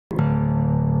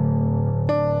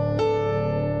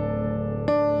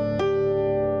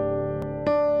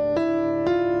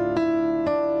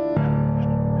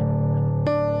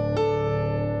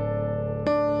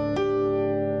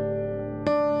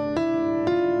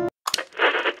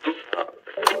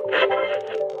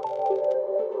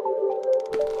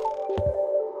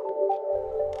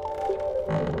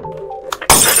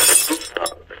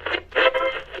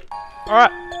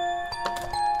Alright.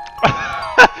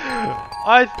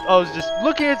 I was just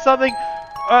looking at something.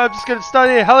 I'm just going to start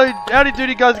here. Hello, howdy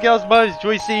doody guys and girls. My name is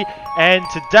Joycey, and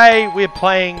today we're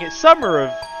playing Summer of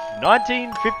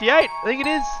 1958, I think it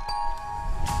is.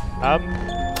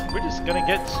 We're just going to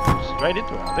get straight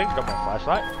into it. I think I got my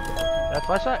flashlight. That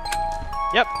flashlight?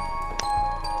 Yep.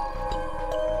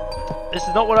 This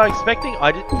is not what I was expecting.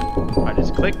 I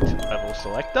just clicked level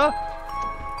selector.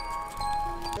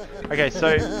 Okay,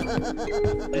 so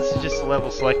this is just a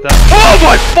level selector. Oh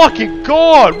my fucking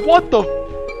god! What the?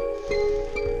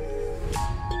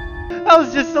 That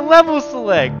was just a level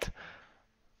select.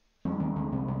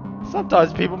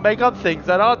 Sometimes people make up things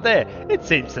that aren't there. It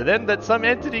seems to them that some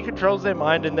entity controls their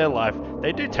mind and their life.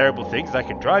 They do terrible things that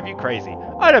can drive you crazy.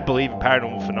 I don't believe in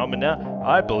paranormal phenomena.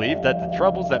 I believe that the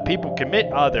troubles that people commit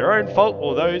are their own fault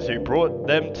or those who brought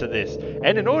them to this.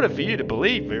 And in order for you to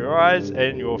believe your eyes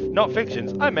and your not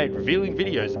fictions, I made revealing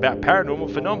videos about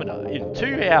paranormal phenomena in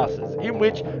 2 houses in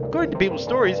which, according to people's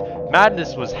stories,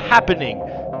 madness was happening.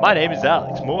 My name is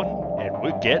Alex Morton, and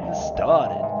we're getting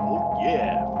started. Oh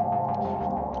yeah.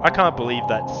 I can't believe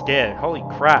that scare. Holy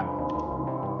crap.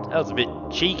 That was a bit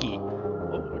cheeky.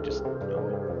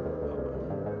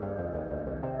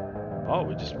 Oh,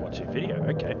 we're just watching a video.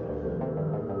 Okay.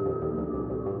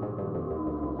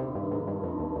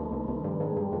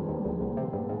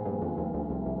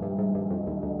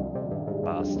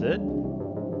 Bastard.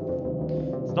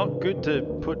 It's not good to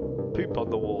put poop on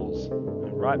the walls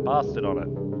and write bastard on it.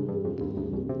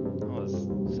 Oh,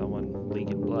 there's someone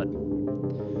leaking blood.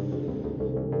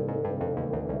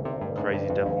 Crazy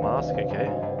devil mask, okay.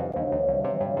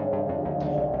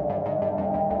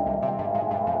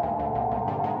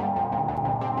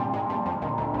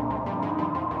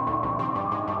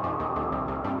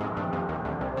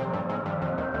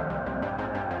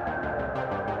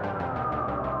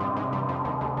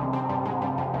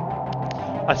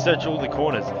 I searched all the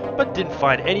corners, but didn't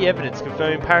find any evidence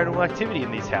confirming paranormal activity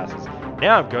in these houses.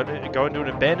 Now I'm going to an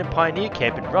abandoned pioneer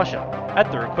camp in Russia,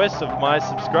 at the request of my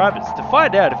subscribers, to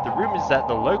find out if the rumors that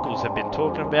the locals have been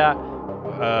talking about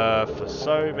for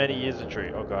so many years are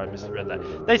true. Oh god, I misread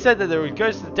that. They said that there were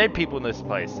ghosts of dead people in this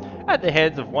place. At the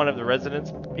hands of one of the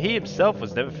residents, he himself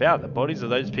was never found. The bodies of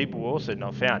those people were also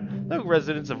not found. Local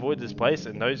residents avoid this place,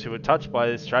 and those who are touched by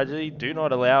this tragedy do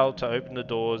not allow to open the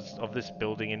doors of this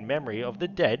building in memory of the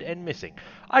dead and missing.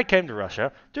 I came to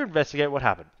Russia to investigate what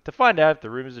happened, to find out if the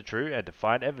rumors are true, and to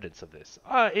find evidence of this.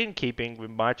 In keeping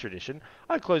with my tradition,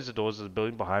 I closed the doors of the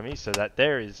building behind me so that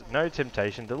there is no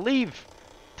temptation to leave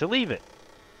it.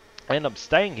 And I'm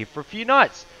staying here for a few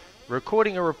nights,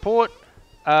 recording a report.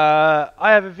 I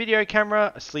have a video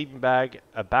camera, a sleeping bag,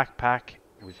 a backpack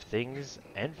with things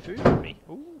and food with me.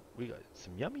 Ooh, we got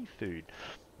some yummy food.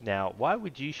 Now, why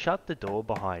would you shut the door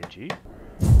behind you?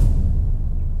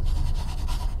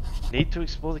 Need to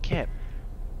explore the camp.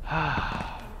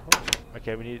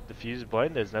 Okay, we need the fuse is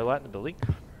blown. There's no light in the building.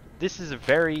 This is a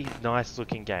very nice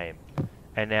looking game.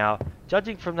 And now,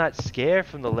 judging from that scare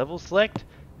from the level select,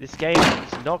 this game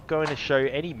is not going to show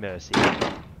any mercy.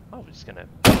 Oh, we're just going to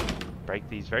break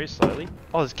these very slowly.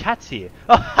 Oh, there's cats here.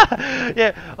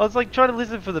 Yeah, I was like trying to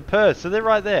listen for the purrs. So they're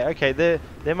right there. Okay,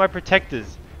 they're my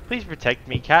protectors. Please protect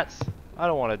me, cats. I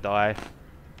don't want to die.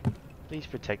 Please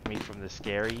protect me from the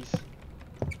scaries.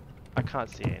 I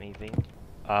can't see anything.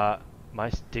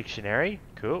 My dictionary.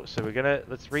 Cool. So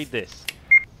let's read this.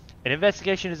 An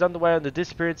investigation is underway on the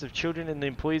disappearance of children and the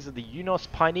employees of the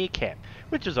Yunost Pioneer Camp,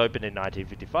 which was opened in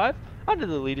 1955 under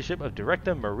the leadership of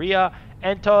director Maria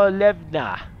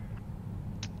Antolevna.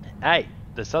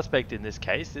 The suspect in this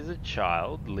case is a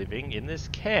child living in this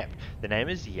camp. The name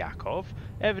is Yakov.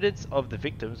 Evidence of the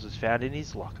victims was found in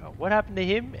his locker. What happened to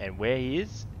him and where he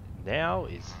is now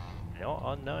is not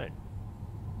unknown.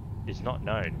 Is not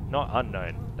known. Not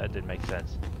unknown. That didn't make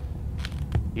sense.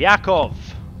 Yakov!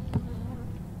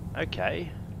 Okay.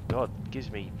 God,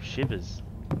 gives me shivers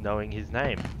knowing his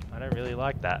name. I don't really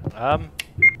like that.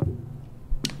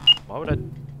 Why would I...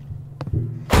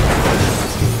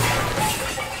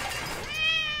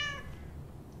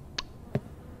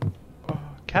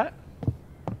 Cat?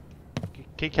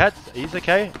 Cats? He's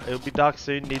okay. It'll be dark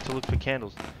soon. Need to look for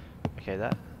candles. Okay,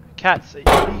 that. Cats. What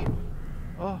are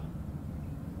you...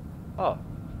 Oh,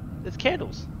 there's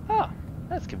candles. Ah,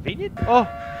 that's convenient. Oh,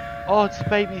 it's a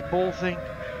baby ball thing.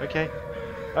 Okay.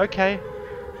 Alright,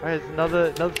 there's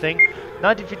another thing.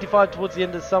 1955, towards the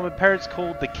end of the summer, parents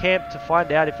called the camp to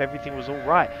find out if everything was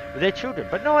alright with their children,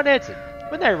 but no one answered.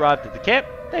 When they arrived at the camp,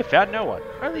 they found no one.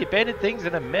 Only abandoned things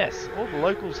and a mess. All the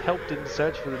locals helped in the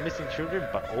search for the missing children,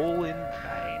 but all in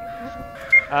vain.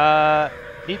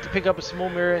 Need to pick up a small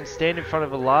mirror and stand in front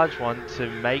of a large one to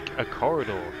make a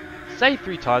corridor. Say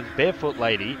 3 times, barefoot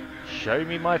lady, show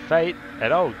me my fate,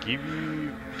 and I'll give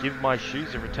my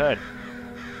shoes a return.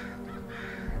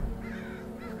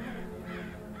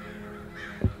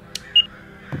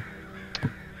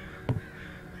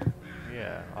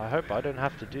 Yeah, I hope I don't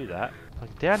have to do that.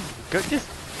 Like down, go,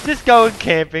 just going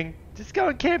camping. Just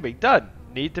going camping. Done.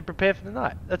 Need to prepare for the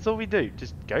night. That's all we do.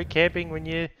 Just go camping when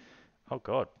you. Oh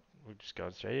God, we're just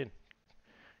going straight in.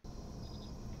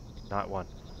 Night 1.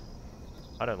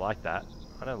 I don't like that.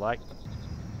 I don't like.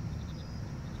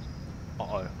 Uh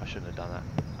oh, I shouldn't have done that.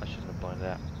 I shouldn't have blown it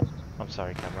out. I'm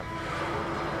sorry, camera.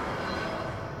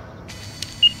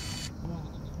 Oh,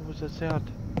 what was that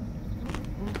sound?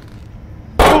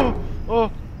 Oh,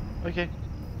 oh, okay.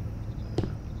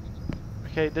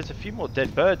 Okay, there's a few more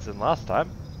dead birds than last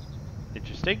time.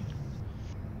 Interesting.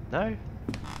 No?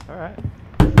 Alright.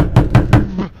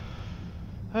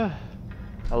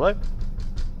 Hello?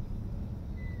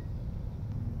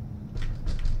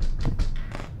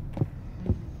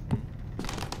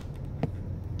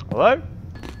 Hello?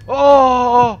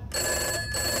 Oh!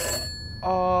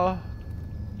 Oh!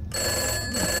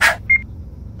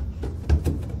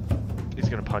 He's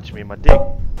gonna punch me in my dick.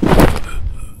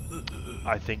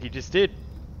 I think he just did.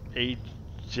 He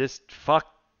just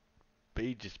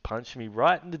punched me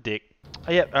right in the dick.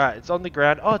 Oh yeah, alright, it's on the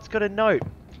ground. Oh, it's got a note.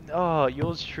 Oh,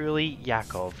 yours truly,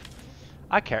 Yakov.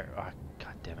 I can't, oh,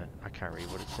 god damn it. I can't read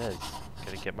what it says.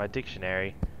 Gotta get my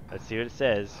dictionary. Let's see what it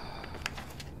says.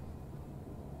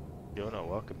 You're not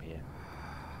welcome here.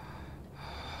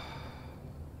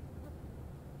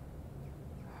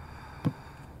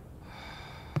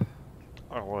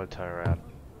 I don't want to turn around.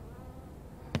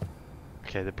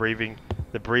 Okay, the breathing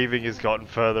has gotten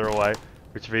further away,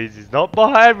 which means he's not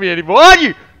behind me anymore. Are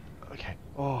you? Okay.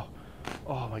 Oh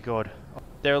my god.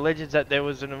 There are legends that there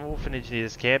was an orphanage near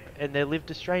this camp, and there lived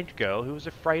a strange girl who was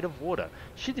afraid of water.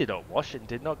 She did not wash and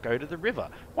did not go to the river.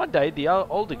 One day, the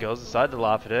older girls decided to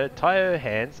laugh at her, tie her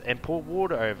hands, and pour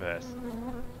water over her.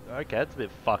 Okay, that's a bit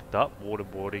fucked up,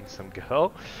 waterboarding some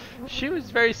girl. She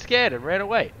was very scared and ran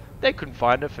away. They couldn't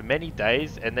find her for many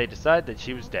days, and they decided that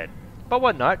she was dead. But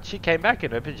one night, she came back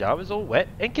in her pajamas all wet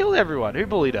and killed everyone who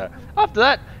bullied her. After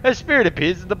that, her spirit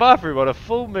appears in the bathroom on a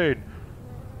full moon.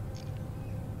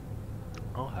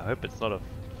 Oh, I hope it's not a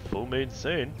full moon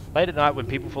soon. Late at night when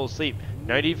people fall asleep,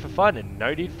 no need for fun and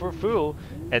no need for a fool.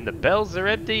 And the bells are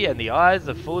empty and the eyes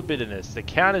are full of bitterness. The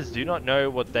counters do not know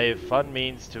what fun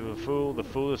means to a fool. The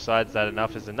fool decides that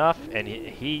enough is enough, and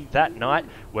he that night,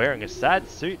 wearing a sad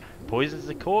suit, poisons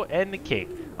the court and the king.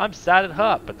 I'm sad at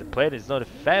heart, but the plan is not a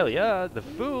failure. The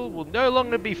fool will no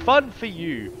longer be fun for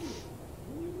you.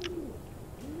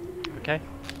 Okay.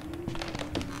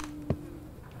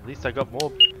 At least I got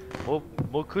more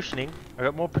cushioning. I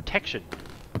got more protection.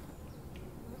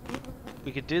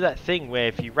 We could do that thing where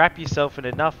if you wrap yourself in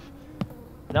enough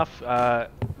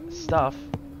stuff,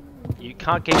 you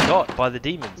can't get got by the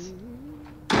demons.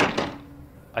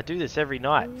 I do this every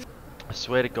night. I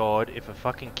swear to God, if a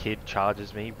fucking kid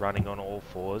charges me running on all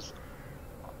fours,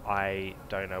 I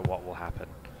don't know what will happen.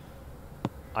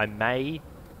 I may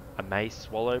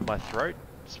swallow my throat,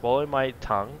 swallow my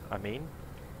tongue, I mean,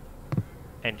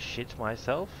 and shit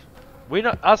myself.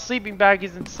 Our sleeping bag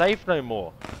isn't safe no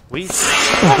more. It's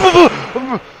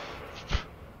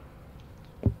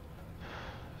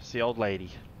the old lady.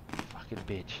 Fucking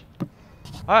bitch.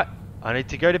 Alright, I need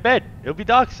to go to bed. It'll be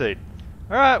dark soon.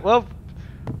 Alright, well,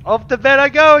 off to bed I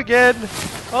go again.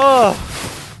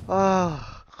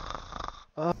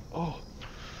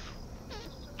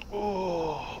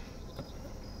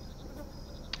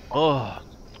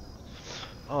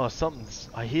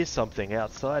 I hear something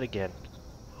outside again.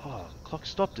 Oh, clock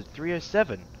stopped at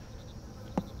 3:07.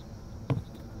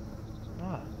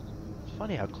 Oh, it's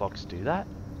funny how clocks do that.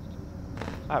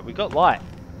 Alright, we got light.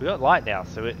 We got light now,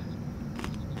 so it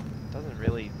doesn't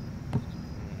really...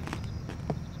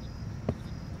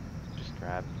 Just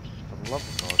grab. For the love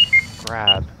of God.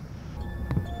 Grab.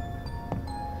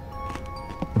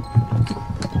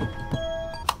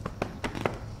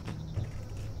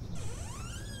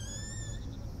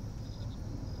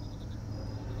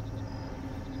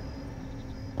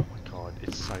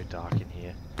 It's so dark in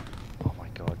here. Oh my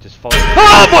god, just follow.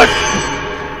 Oh my!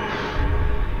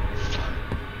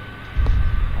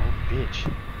 Old bitch.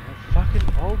 That fucking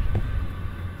old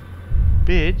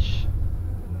bitch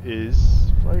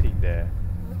is floating there.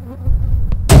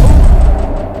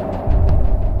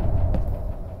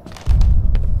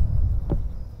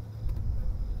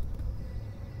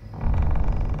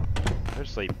 Go to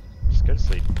sleep. Just go to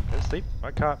sleep. Go to sleep.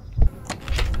 I can't.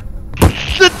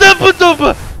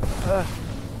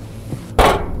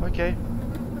 Okay.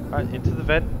 Alright, into the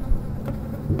vent.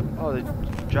 Oh, they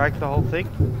dragged the whole thing?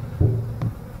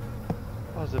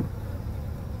 Oh, is it...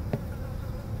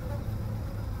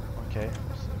 Okay,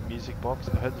 it's a music box.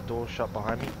 I heard the door shut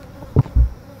behind me.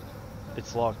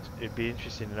 It's locked. It'd be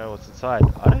interesting to know what's inside.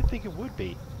 I don't think it would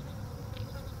be.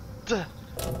 Duh.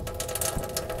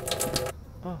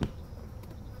 Oh.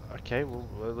 Okay, well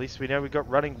at least we know we got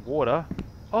running water.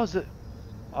 Oh, is it...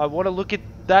 I want to look at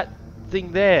that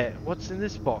thing there. What's in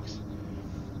this box?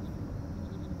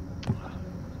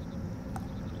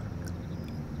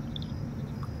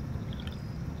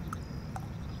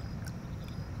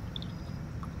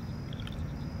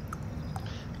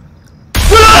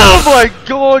 Oh my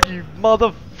god, you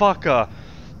motherfucker!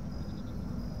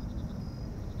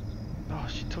 Oh,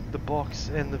 she took the box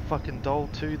and the fucking doll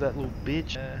too, that little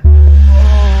bitch.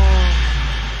 Oh,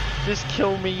 just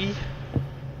kill me.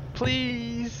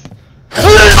 Please.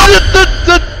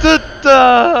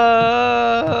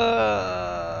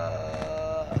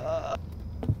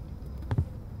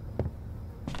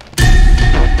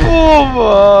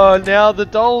 Oh, now the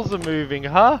dolls are moving,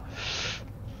 huh?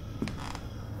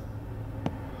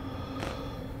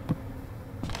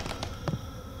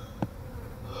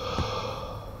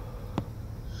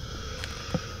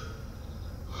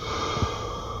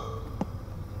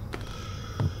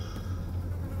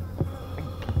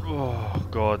 Oh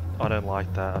god, I don't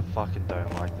like that. I fucking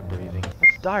don't like the breathing.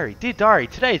 That's diary. Dear diary,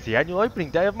 today is the annual opening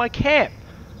day of my camp.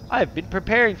 I have been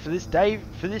preparing for this day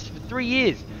for 3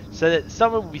 years, so that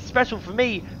summer will be special for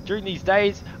me. During these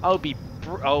days, I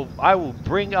will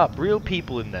bring up real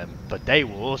people in them, but they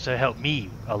will also help me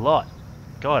a lot.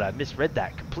 God, I misread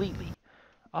that completely.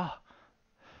 Ah.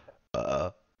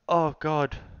 Oh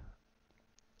god.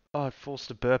 Oh, it forced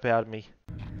a burp out of me.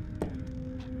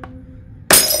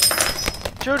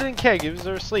 Children and caregivers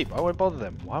are asleep. I won't bother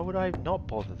them. Why would I not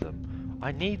bother them?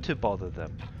 I need to bother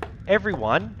them.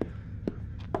 Everyone,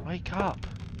 wake up,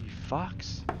 you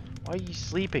fucks. Why are you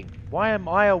sleeping? Why am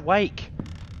I awake?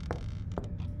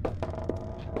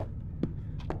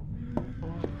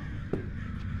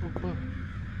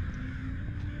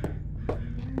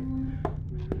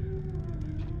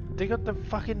 They got the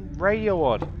fucking radio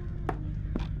on.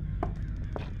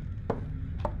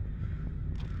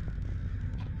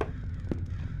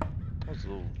 A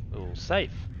little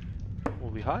safe. What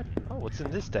are we hiding? Oh, what's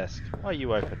in this desk? Why are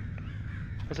you open?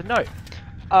 There's a note.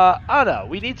 Anna,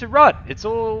 we need to run. It's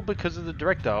all because of the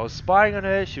director. I was spying on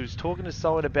her. She was talking to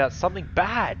someone about something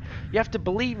bad. You have to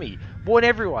believe me. Warn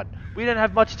everyone. We don't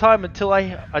have much time until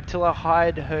I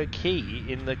hide her key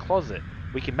in the closet.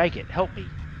 We can make it. Help me.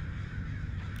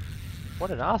 What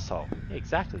an asshole. Yeah,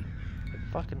 exactly.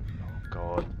 Fucking... Oh,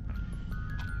 God.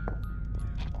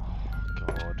 Oh,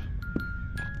 God.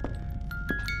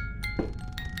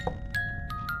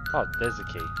 Oh, there's the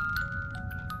key.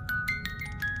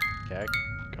 Okay,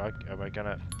 am I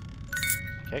gonna...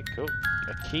 Okay, cool.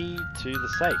 A key to the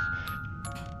safe.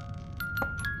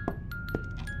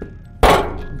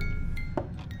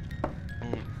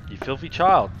 You filthy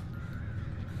child.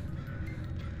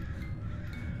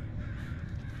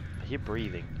 I hear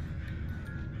breathing.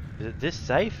 Is it this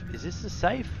safe? Is this the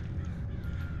safe?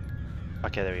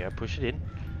 Okay, there we go. Push it in.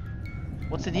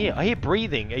 What's in here? I hear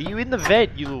breathing. Are you in the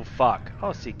vent, you little fuck? Oh,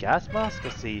 I see a gas mask. I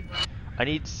see... I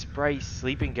need to spray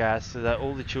sleeping gas so that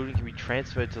all the children can be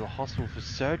transferred to the hospital for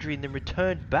surgery and then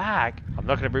returned back. I'm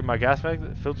not going to bring my gas mask.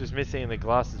 The filter's missing and the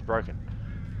glass is broken.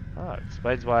 Oh,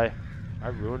 explains why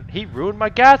he ruined my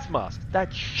gas mask.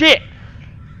 That shit!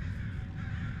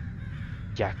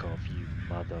 Jack off, you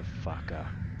motherfucker.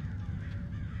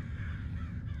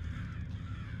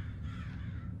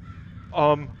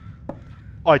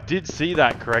 I did see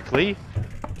that correctly.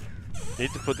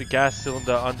 Need to put the gas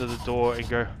cylinder under the door and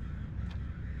go...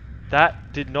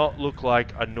 That did not look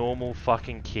like a normal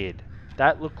fucking kid.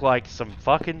 That looked like some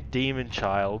fucking demon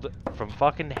child from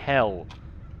fucking hell.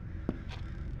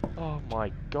 Oh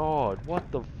my god,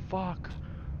 what the fuck?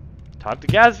 Time to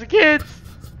gas the kids!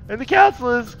 And the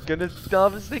counselors gonna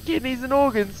harvest their kidneys and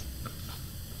organs.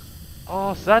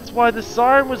 Oh, so that's why the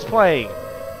siren was playing.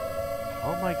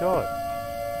 Oh my god.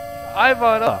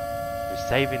 Ivana! We're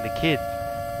saving the kid.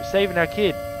 We're saving our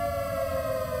kid.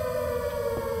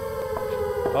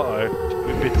 Uh-oh.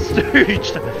 We've been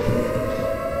stooged.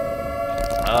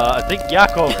 I think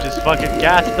Yakov just fucking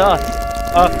gassed us.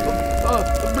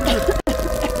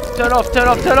 Turn off, turn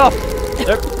off, turn off!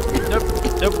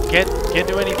 Nope, can't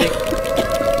do anything.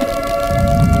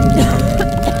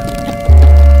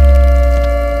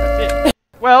 That's it.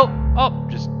 Well,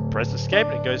 just press escape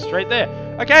and it goes straight there.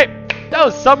 Okay, that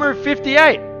was summer of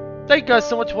 '58. thank you guys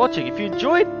so much for watching. If you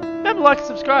enjoyed, remember to like and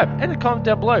subscribe, and comment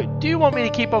down below. Do you want me to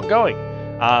keep on going?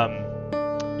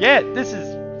 Yeah, this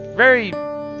is very,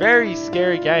 very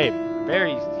scary game.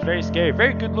 Very, very scary.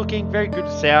 Very good looking. Very good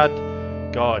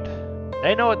sound. God,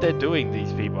 they know what they're doing.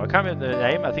 These people. I can't remember the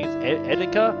name. I think it's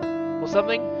Edica or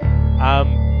something.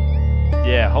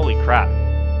 Yeah, holy crap.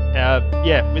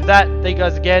 Yeah, with that, thank you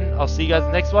guys again. I'll see you guys in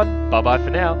the next one. Bye bye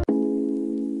for now.